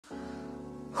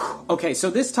Okay, so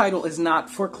this title is not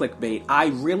for clickbait. I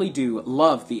really do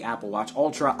love the Apple Watch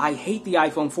Ultra. I hate the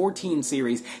iPhone 14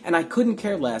 series, and I couldn't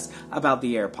care less about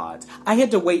the AirPods. I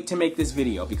had to wait to make this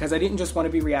video because I didn't just want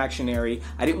to be reactionary.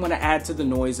 I didn't want to add to the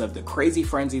noise of the crazy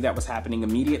frenzy that was happening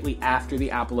immediately after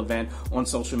the Apple event on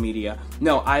social media.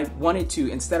 No, I wanted to,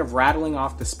 instead of rattling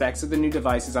off the specs of the new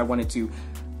devices, I wanted to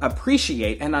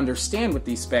appreciate and understand what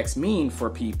these specs mean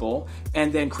for people,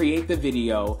 and then create the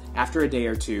video after a day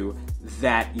or two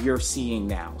that you're seeing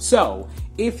now. So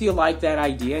if you like that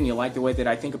idea and you like the way that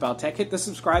I think about tech, hit the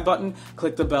subscribe button,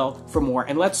 click the bell for more,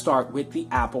 and let's start with the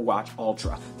Apple Watch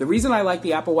Ultra. The reason I like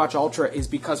the Apple Watch Ultra is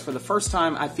because for the first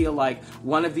time I feel like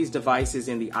one of these devices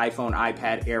in the iPhone,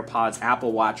 iPad, AirPods,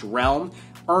 Apple Watch realm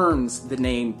earns the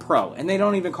name Pro. And they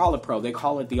don't even call it Pro, they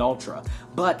call it the Ultra.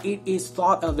 But it is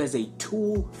thought of as a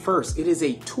tool first. It is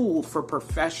a tool for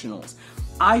professionals.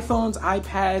 iPhones,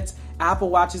 iPads, Apple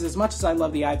Watches, as much as I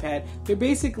love the iPad, they're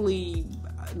basically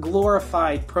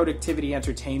glorified productivity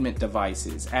entertainment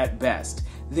devices at best.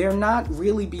 They're not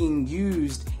really being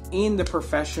used in the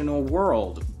professional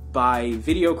world by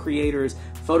video creators,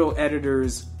 photo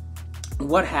editors,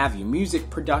 what have you, music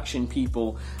production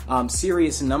people,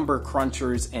 serious number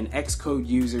crunchers, and Xcode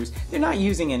users. They're not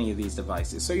using any of these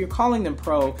devices. So you're calling them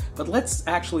Pro, but let's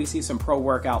actually see some Pro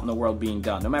work out in the world being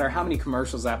done. No matter how many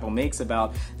commercials Apple makes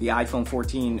about the iPhone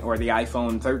 14 or the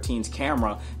iPhone 13's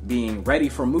camera being ready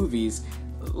for movies,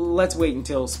 let's wait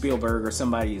until Spielberg or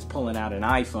somebody is pulling out an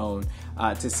iPhone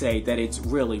to say that it's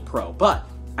really Pro. But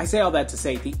I say all that to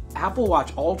say the Apple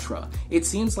Watch Ultra, it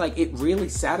seems like it really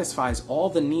satisfies all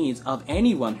the needs of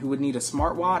anyone who would need a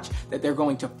smartwatch that they're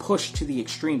going to push to the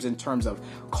extremes in terms of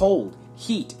cold,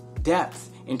 heat, depth,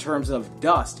 in terms of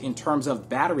dust, in terms of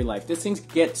battery life. This thing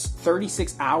gets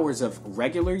 36 hours of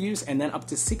regular use and then up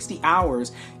to 60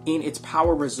 hours in its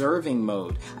power reserving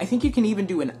mode. I think you can even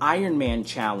do an Ironman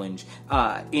challenge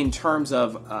in terms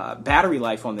of battery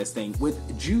life on this thing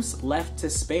with juice left to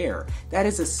spare. That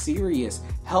is a serious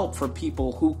help for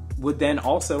people who would then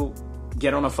also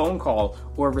get on a phone call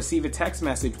or receive a text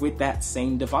message with that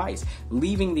same device,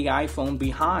 leaving the iPhone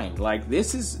behind. Like,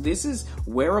 this is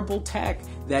wearable tech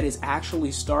that is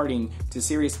actually starting to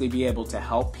seriously be able to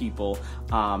help people.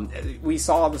 We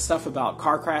saw the stuff about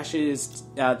car crashes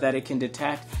that it can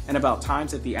detect, and about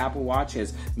times that the Apple Watch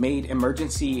has made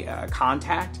emergency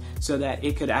contact so that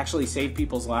it could actually save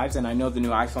people's lives. And I know the new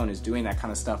iPhone is doing that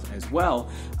kind of stuff as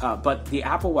well. But the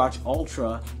Apple Watch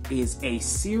Ultra is a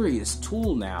serious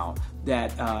tool now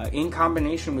that in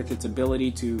combination with its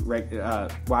ability to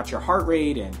watch your heart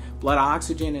rate and blood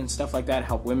oxygen and stuff like that,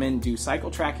 help women do cycle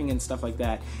tracking and stuff like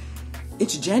that,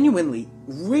 it's genuinely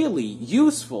really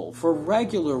useful for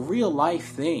regular real life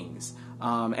things.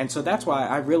 And so that's why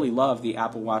I really love the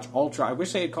Apple Watch Ultra. I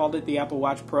wish they had called it the Apple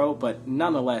Watch Pro, but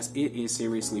nonetheless, it is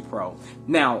seriously Pro.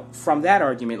 Now, from that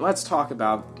argument, let's talk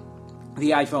about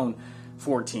the iPhone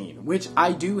 14, which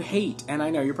I do hate. And I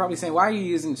know you're probably saying, why are you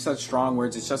using such strong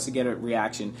words? It's just to get a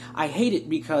reaction. I hate it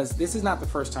because this is not the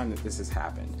first time that this has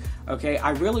happened. Okay,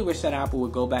 I really wish that Apple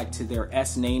would go back to their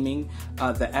S naming,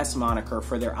 the S moniker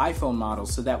for their iPhone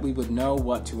models, so that we would know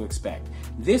what to expect.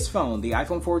 This phone, the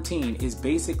iPhone 14, is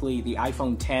basically the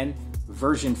iPhone 10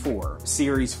 version 4,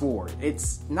 Series 4.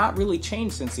 It's not really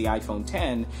changed since the iPhone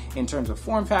 10 in terms of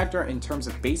form factor, in terms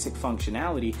of basic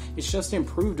functionality. It's just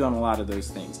improved on a lot of those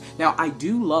things. Now, I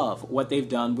do love what they've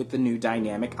done with the new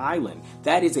dynamic island.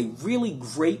 That is a really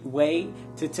great way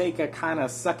to take a kind of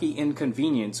sucky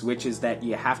inconvenience, which is that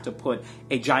you have to put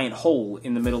a giant hole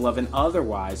in the middle of an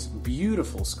otherwise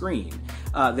beautiful screen.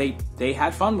 They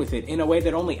had fun with it in a way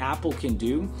that only Apple can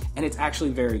do, and it's actually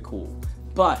very cool.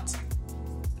 But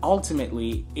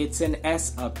ultimately, it's an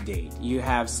S update. You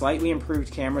have slightly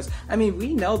improved cameras. I mean,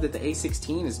 we know that the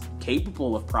A16 is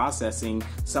capable of processing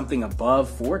something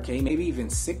above 4K, maybe even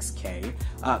 6K.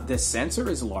 The sensor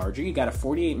is larger. You got a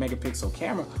 48 megapixel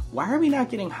camera. Why are we not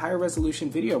getting higher resolution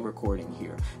video recording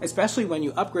here? Especially when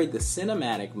you upgrade the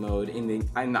cinematic mode in the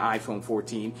iPhone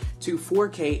 14 to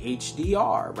 4K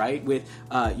HDR, right? With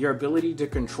your ability to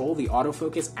control the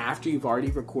autofocus after you've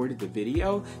already recorded the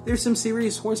video. There's some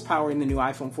serious horsepower in the new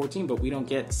iPhone 14, but we don't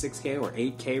get 6K or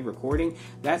 8K recording.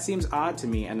 That seems odd to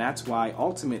me, and that's why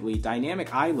ultimately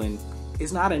Dynamic Island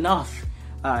is not enough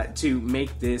to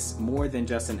make this more than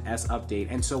just an S update.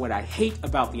 And so what I hate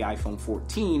about the iPhone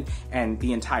 14 and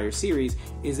the entire series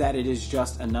is that it is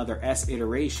just another S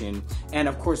iteration. And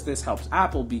of course this helps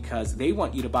Apple because they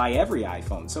want you to buy every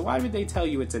iPhone. So why would they tell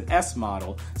you it's an S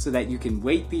model so that you can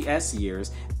wait the S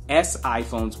years? S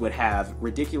iPhones would have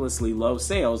ridiculously low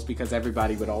sales because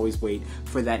everybody would always wait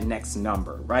for that next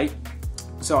number, right?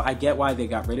 So I get why they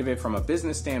got rid of it from a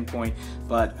business standpoint,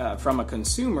 but from a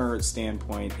consumer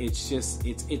standpoint,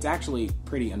 it's actually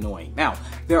pretty annoying. Now,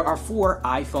 there are 4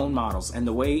 iPhone models, and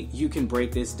the way you can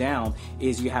break this down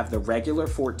is you have the regular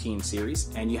 14 series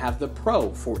and you have the Pro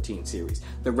 14 series.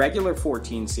 The regular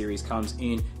 14 series comes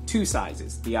in 2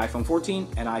 sizes, the iPhone 14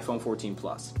 and iPhone 14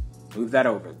 Plus. Move that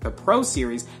over. The Pro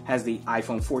series has the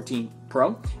iPhone 14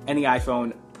 Pro and the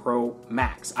iPhone Pro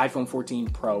Max, iPhone 14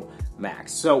 Pro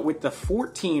Max. So with the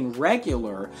 14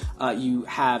 regular, you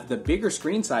have the bigger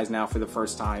screen size now for the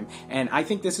first time, and I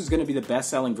think this is going to be the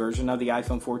best-selling version of the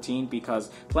iPhone 14 because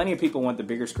plenty of people want the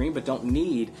bigger screen but don't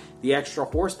need the extra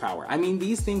horsepower. I mean,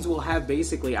 these things will have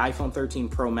basically iPhone 13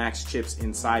 Pro Max chips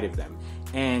inside of them,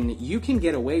 and you can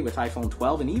get away with iPhone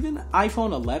 12 and even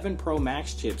iPhone 11 Pro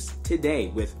Max chips today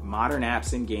with modern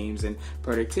apps and games and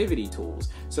productivity tools.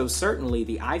 So certainly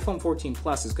the iPhone 14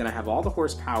 Plus is going to have all the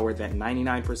horsepower that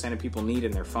 99% of people need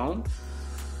in their phone,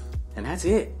 and that's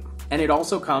it. And it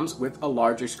also comes with a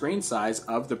larger screen size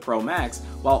of the Pro Max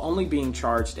while only being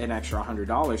charged an extra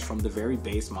 $100 from the very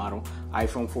base model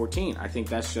iPhone 14. I think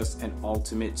that's just an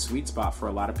ultimate sweet spot for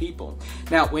a lot of people.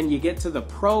 Now, when you get to the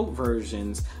Pro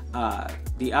versions,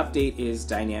 the update is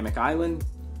Dynamic Island,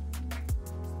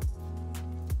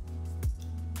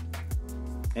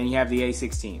 and you have the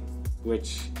A16,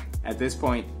 which at this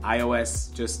point,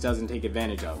 iOS just doesn't take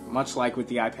advantage of. Much like with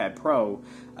the iPad Pro,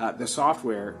 the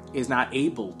software is not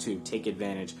able to take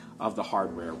advantage of the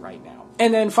hardware right now.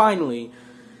 And then finally,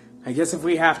 I guess if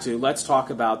we have to, let's talk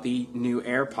about the new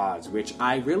AirPods, which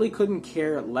I really couldn't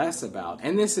care less about.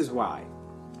 And this is why.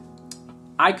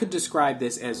 I could describe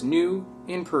this as new,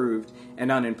 improved,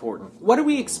 and unimportant. What do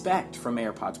we expect from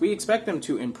AirPods? We expect them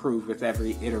to improve with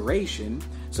every iteration,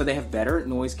 so they have better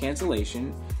noise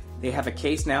cancellation. They have a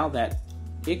case now that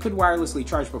it could wirelessly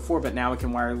charge before, but now it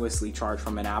can wirelessly charge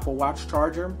from an Apple Watch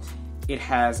charger. It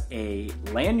has a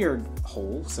lanyard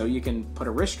hole, so you can put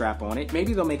a wrist strap on it.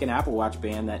 Maybe they'll make an Apple Watch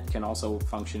band that can also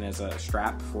function as a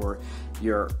strap for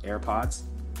your AirPods.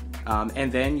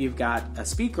 And then you've got a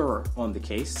speaker on the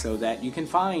case so that you can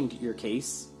find your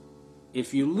case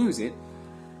if you lose it.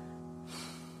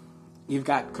 You've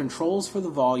got controls for the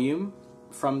volume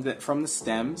from the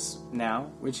stems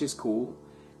now, which is cool.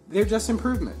 They're just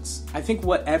improvements. I think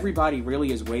what everybody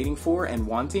really is waiting for and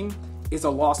wanting is a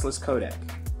lossless codec.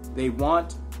 They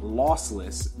want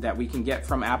lossless that we can get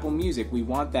from Apple Music. We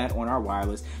want that on our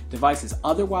wireless devices.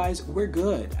 Otherwise, we're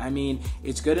good. I mean,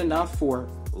 it's good enough for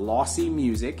lossy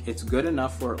music. It's good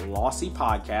enough for lossy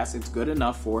podcasts. It's good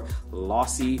enough for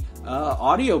lossy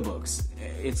audiobooks.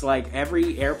 It's like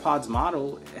every AirPods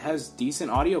model has decent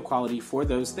audio quality for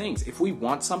those things. If we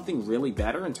want something really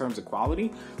better in terms of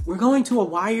quality, we're going to a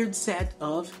wired set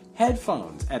of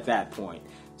headphones at that point.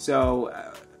 So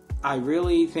I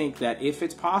really think that if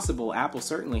it's possible, Apple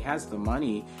certainly has the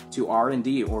money to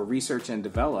R&D or research and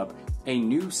develop a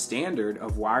new standard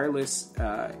of wireless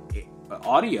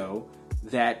audio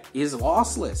that is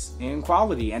lossless in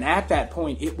quality. And at that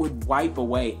point, it would wipe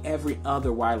away every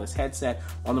other wireless headset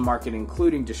on the market,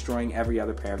 including destroying every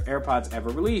other pair of AirPods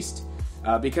ever released.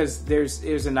 Because there's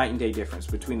a night and day difference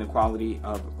between the quality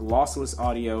of lossless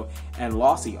audio and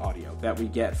lossy audio that we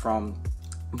get from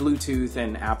Bluetooth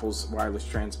and Apple's wireless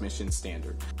transmission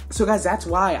standard. So guys, that's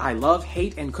why I love,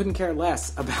 hate, and couldn't care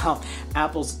less about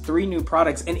Apple's 3 new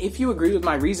products. And if you agree with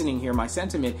my reasoning here, my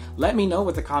sentiment, let me know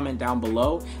with a comment down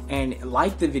below, and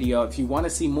like the video if you want to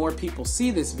see more people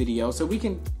see this video so we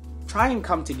can try and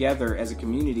come together as a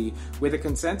community with a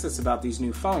consensus about these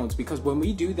new phones. Because when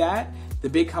we do that, the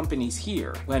big companies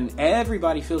here, when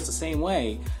everybody feels the same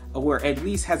way, or at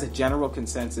least has a general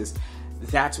consensus,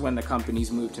 that's when the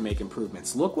companies move to make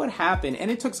improvements. Look what happened,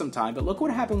 and it took some time, but look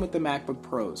what happened with the MacBook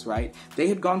Pros, right? They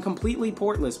had gone completely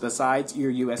portless besides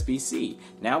your USB-C.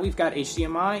 Now we've got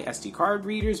HDMI, SD card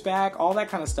readers back, all that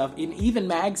kind of stuff, and even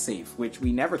MagSafe, which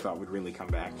we never thought would really come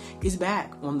back, is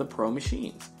back on the Pro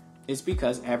machines. It's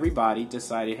because everybody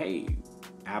decided, hey,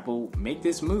 Apple, make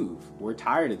this move. We're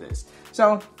tired of this.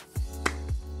 So,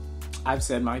 I've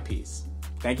said my piece.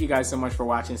 Thank you guys so much for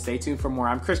watching. Stay tuned for more.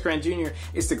 I'm Chris Grant Jr.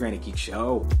 It's the Granny Geek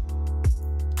Show.